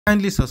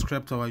Kindly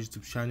subscribe to our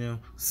YouTube channel.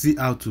 See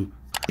how to.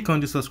 Click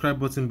on the subscribe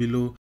button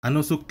below and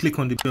also click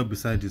on the bell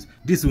beside this.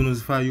 This will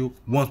notify you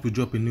once we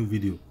drop a new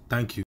video.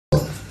 Thank you. I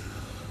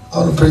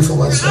want to pray for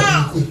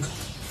myself real quick.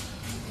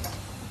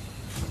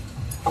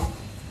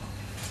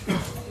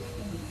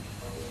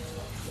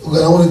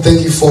 Okay, I want to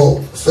thank you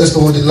for, first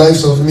of all, the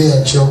lives of me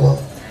and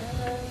Chioma.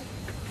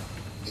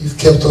 You've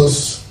kept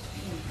us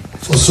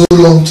for so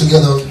long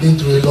together. We've been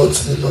through a lot.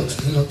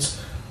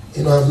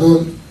 You know, I've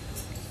known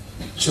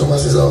Chioma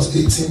since I was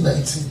 18,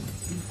 19.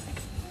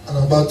 And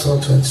I'm about to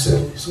turn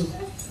 27. So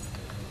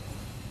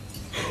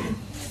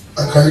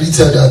I can really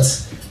tell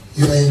that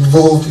you are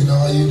involved in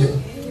our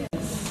union.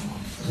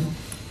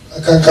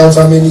 I can't count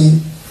how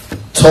many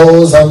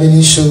tours, how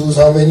many shows,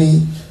 how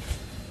many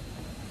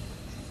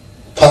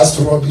past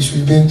rubbish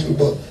we've been through,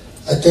 but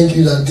I thank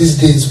you that this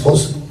day is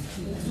possible.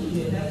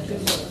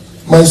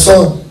 My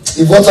son,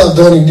 if what I've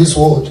done in this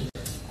world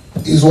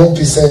is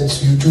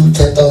 1%, you do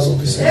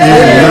 10,000%.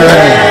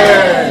 Amen.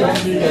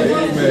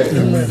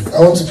 I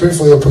want to pray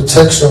for your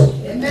protection.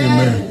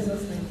 Amen.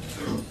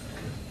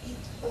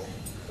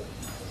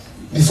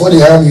 Before they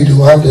harm you, they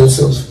will harm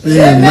themselves.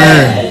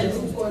 Amen.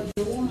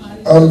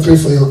 I want to pray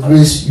for your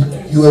grace.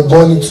 You were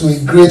born into a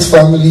great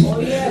family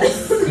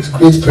with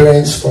great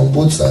parents from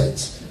both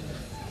sides.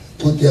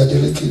 Both the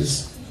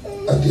Adelekes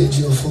and the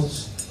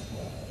Ejiofos.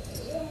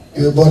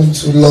 You were born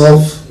into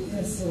love.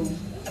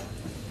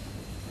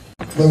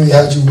 When we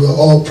had you, we were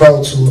all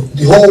proud to.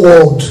 The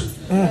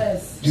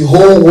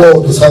whole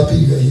world was happy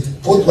you were here.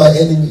 Both my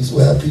enemies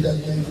were happy that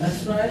you were here.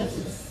 That's right.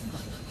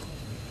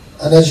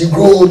 And as you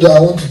grow older, I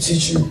want to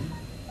teach you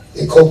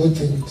a couple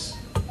things.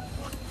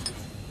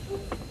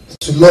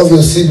 To love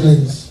your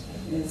siblings,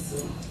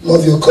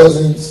 love your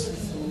cousins,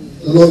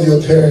 love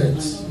your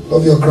parents,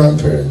 love your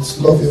grandparents,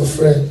 love your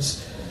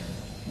friends.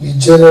 Be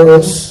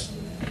generous,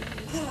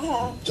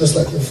 just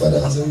like your father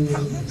has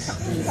everybody.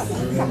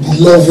 Be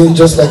loving,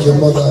 just like your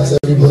mother has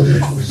everybody.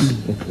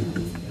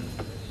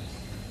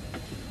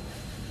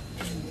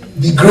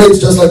 Be great,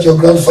 just like your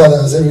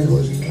grandfather has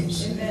everybody.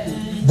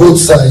 Both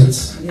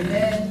sides.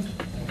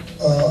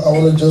 I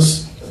want to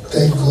just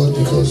thank God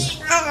because,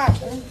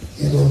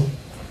 you know,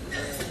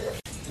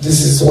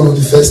 this is one of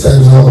the first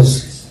times I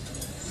was,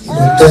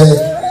 there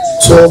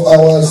 12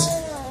 hours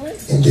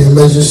in the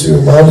emergency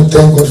room. I want to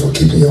thank God for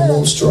keeping your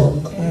mom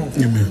strong.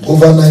 Amen.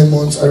 Over 9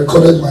 months, I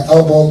recorded my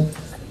album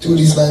through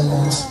these 9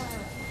 months.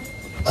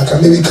 I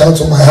can maybe count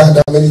on my hand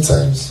how many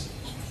times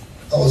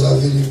I was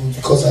available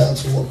because I had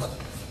to work.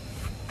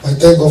 I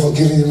thank God for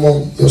giving your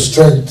mom your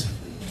strength,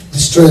 the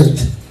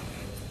strength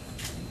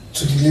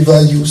to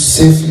deliver you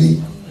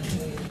safely.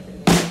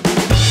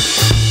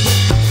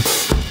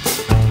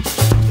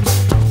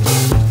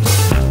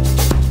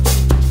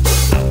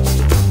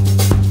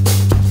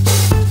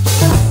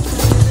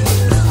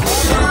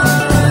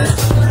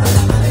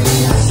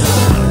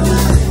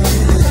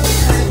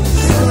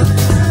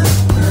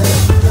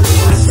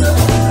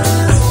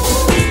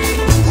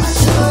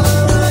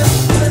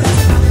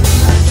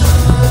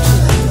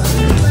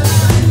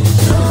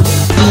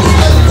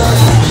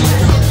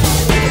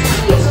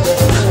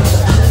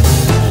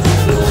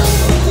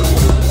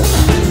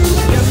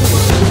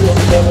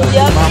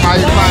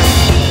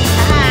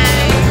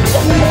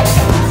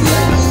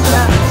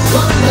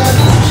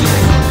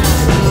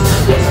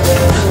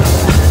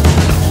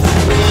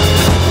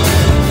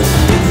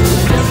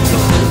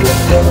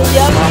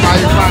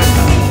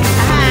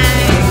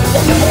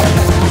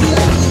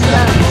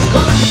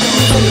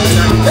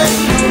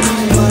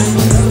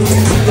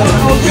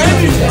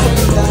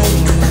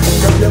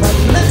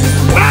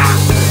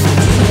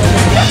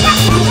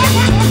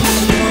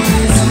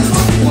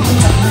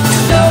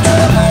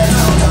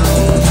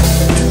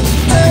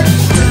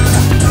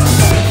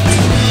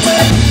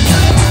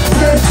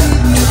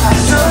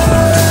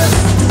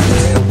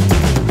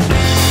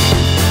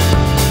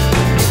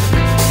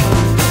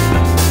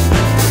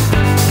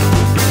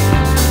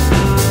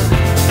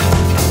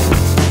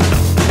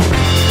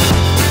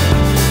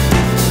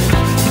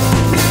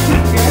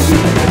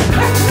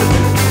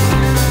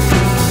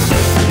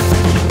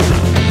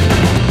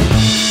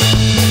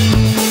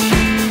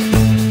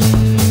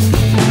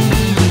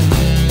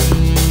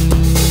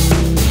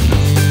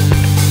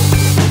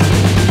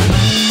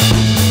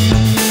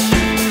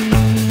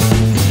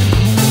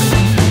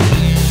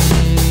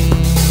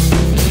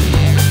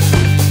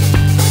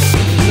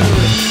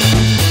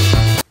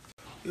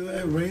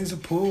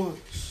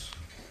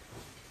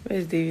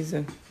 Where's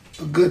Davido?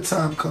 A good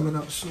time coming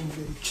up soon,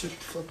 baby. Check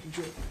the fucking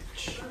drip,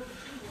 bitch.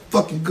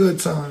 Fucking good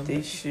time.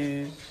 These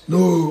shoes.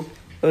 No.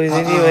 Oh, is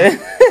anywhere?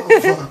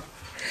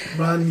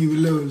 Brand new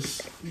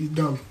lows. You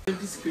dumb.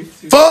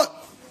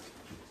 Fuck!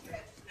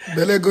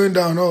 Belly going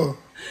down, oh.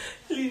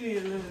 Leave me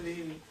alone,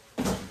 baby.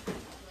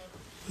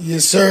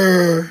 Yes,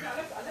 sir.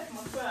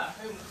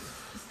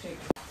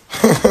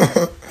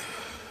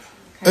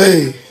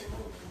 Hey.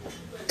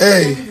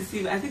 Hey.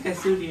 I think I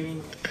sold the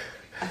ring.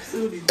 I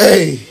sold it.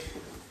 Hey.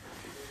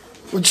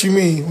 What you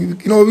mean?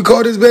 You know what we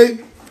call this,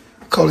 babe?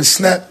 Call it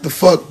snap the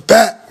fuck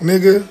back,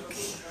 nigga.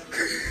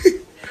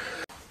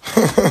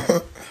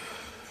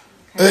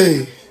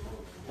 Hey.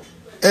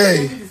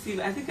 Hey.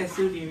 I think I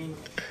sold the ring.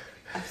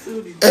 I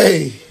sold it.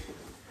 Hey.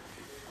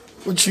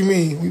 What you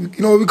mean?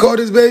 You know what we call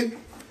this, babe?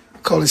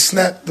 Call it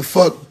snap the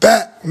fuck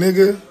back,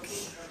 nigga.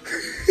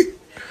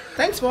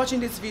 Thanks for watching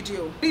this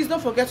video. Please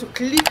don't forget to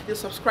click the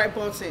subscribe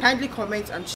button. Kindly comment and